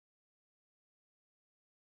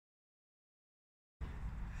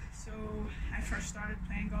I first started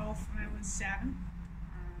playing golf when I was 7.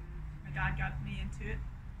 My dad got me into it,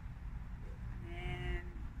 and then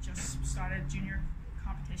just started junior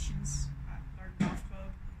competitions at Lurgan Golf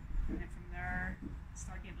Club, and then from there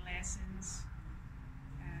started getting lessons.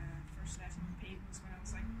 First lesson with Pete was when I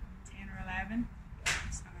was like 10 or 11.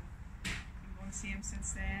 So I've been going to see him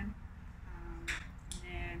since then, and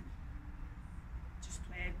then just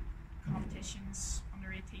played competitions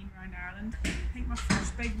under 18 around Ireland. I think my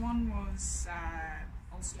first big one was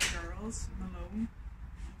Ulster Girls in Malone.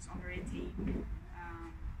 It was under 18.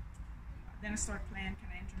 Then I started playing kind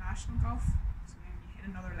of international golf. So then when you hit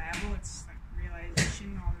another level, it's like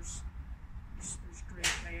realization, oh, there's great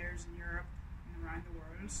players in Europe and around the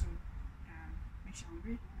world. So makes you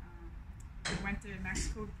hungry. I went to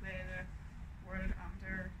Mexico to play the World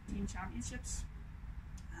Amateur Team Championships.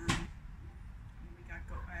 And we got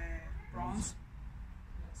bronze,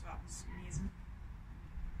 so that was amazing.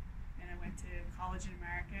 Then I went to college in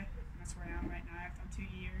America, and that's where I am right now. I've done 2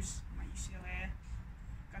 years. I'm at UCLA.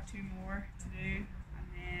 Got 2 more to do, and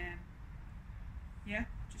then yeah,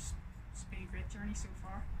 just it's been a great journey so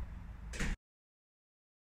far.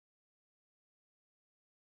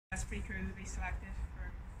 It's pretty cool to be selected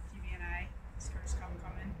for GBNI. This first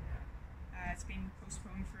coming. It's been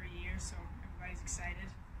postponed for a year, so everybody's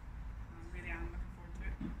excited. Really am looking forward to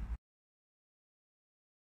it.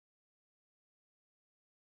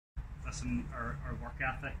 Listen, our work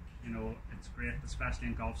ethic, you know, it's great, especially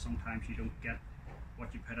in golf. Sometimes you don't get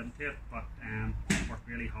what you put into it, but work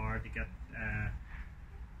really hard to get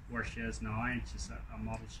where she is now, and she's a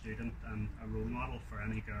model student and a role model for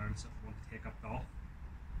any girls that want to take up golf.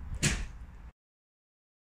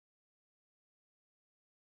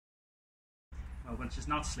 Well, when she's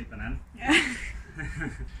not sleeping in, yeah.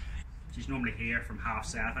 She's normally here from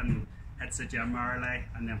 7:30, hits the gym early,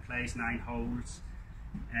 and then plays 9 holes,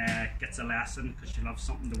 gets a lesson because she loves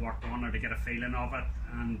something to work on or to get a feeling of it,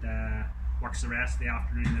 and works the rest of the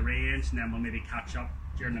afternoon in the range, and then we'll maybe catch up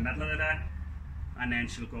during the middle of the day, and then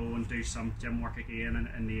she'll go and do some gym work again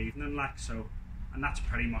in the evening, like so, and that's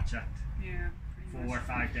pretty much it. Yeah. 4 or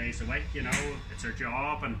 5 days a week, you know, it's her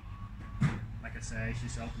job, and like I say,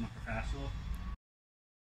 she's the ultimate professional.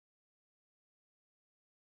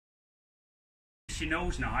 She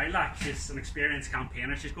knows now, like, she's an experienced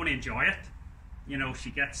campaigner, she's going to enjoy it. You know,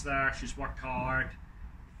 she gets there, she's worked hard,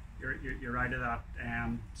 you're out of that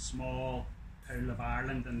small pool of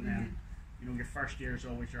Ireland, and then, you know, your first year is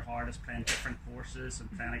always your hardest, playing different courses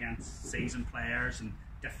and playing against seasoned players and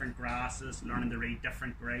different grasses, learning to read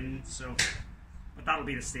different greens, so, but that'll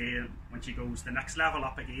be the same when she goes the next level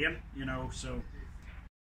up again, you know, so.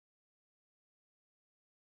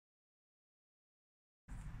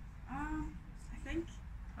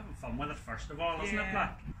 Having fun with it first of all, isn't it,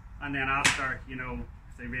 like? And then after, you know,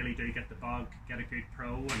 if they really do get the bug, get a good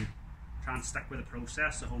pro and try and stick with the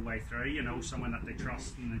process the whole way through, you know, someone that they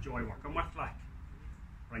trust and enjoy working with, like,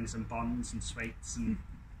 brings them buns and sweets and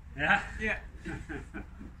yeah.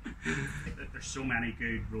 There's so many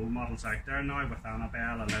good role models out there now with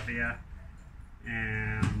Annabel, Olivia,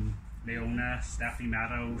 Leona, Stephanie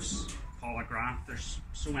Meadows, Paula Grant. There's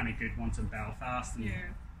so many good ones in Belfast and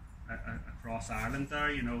across Ireland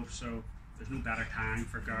there, you know, so there's no better time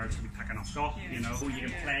for girls to be picking up golf, you know. You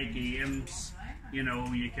can play games, you know,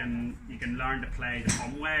 you can learn to play the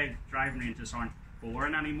fun way. Driving ranges aren't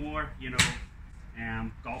boring anymore, you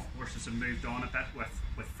know. Golf courses have moved on a bit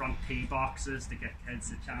with front tee boxes to get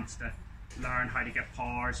kids a chance to learn how to get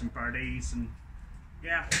pars and birdies, and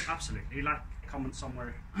yeah, absolutely, like coming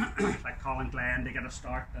somewhere like Colin Glen to get a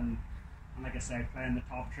start, and like I say, playing the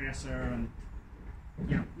TopTracer and,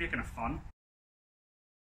 you know, making it fun.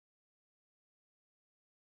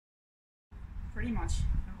 Pretty much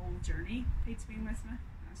the whole journey Pete's been with me,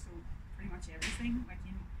 so pretty much everything. Like,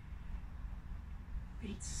 you know,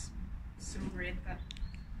 Pete's so great that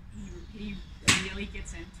he really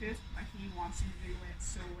gets into it. Like, he wants to do it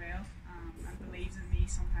so well, and believes in me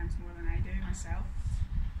sometimes more than I do myself,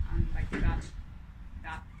 and like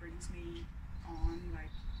that brings me on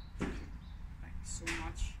like so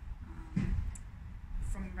much.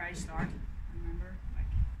 From the very start, I remember,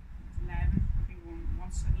 like, I was 11, I've been going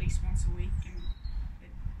at least once a week, and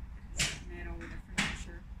it's made all the difference for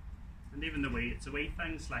sure. And even it's the wee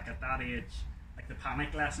things, like at that age, like the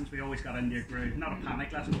panic lessons, we always got into a groove. Not a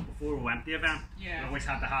panic lesson, but before we went to the event, we always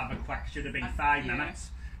had to have a quick, should have been 5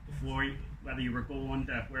 minutes before, whether you were going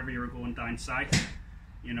to wherever you were going down south,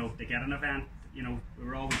 you know, to get an event, you know, we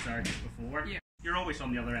were always there just before. You're always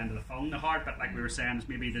on the other end of the phone. The hard bit, like we were saying, is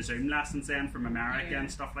maybe the Zoom lessons then from America and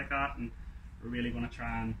stuff like that, and we're really going to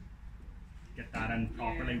try and get that in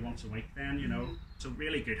properly once a week then, you know. So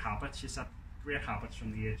really good habits. You set great habits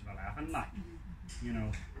from the age of 11, like, you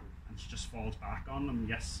know, and it just falls back on them.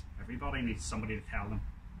 Yes, everybody needs somebody to tell them.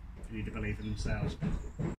 They need to believe in themselves.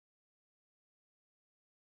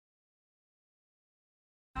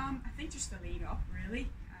 I think just the lead up, really.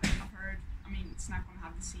 I've heard, I mean, it's not going to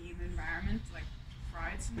have the same environment like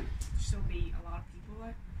crowds, and there'll still be a lot of people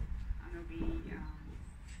out, and there'll be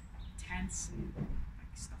tents and like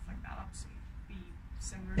stuff like that up, so it'll be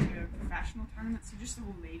similar to a professional tournament. So just the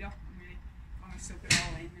whole lead up, I'm really going to soak it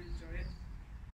all in and enjoy it.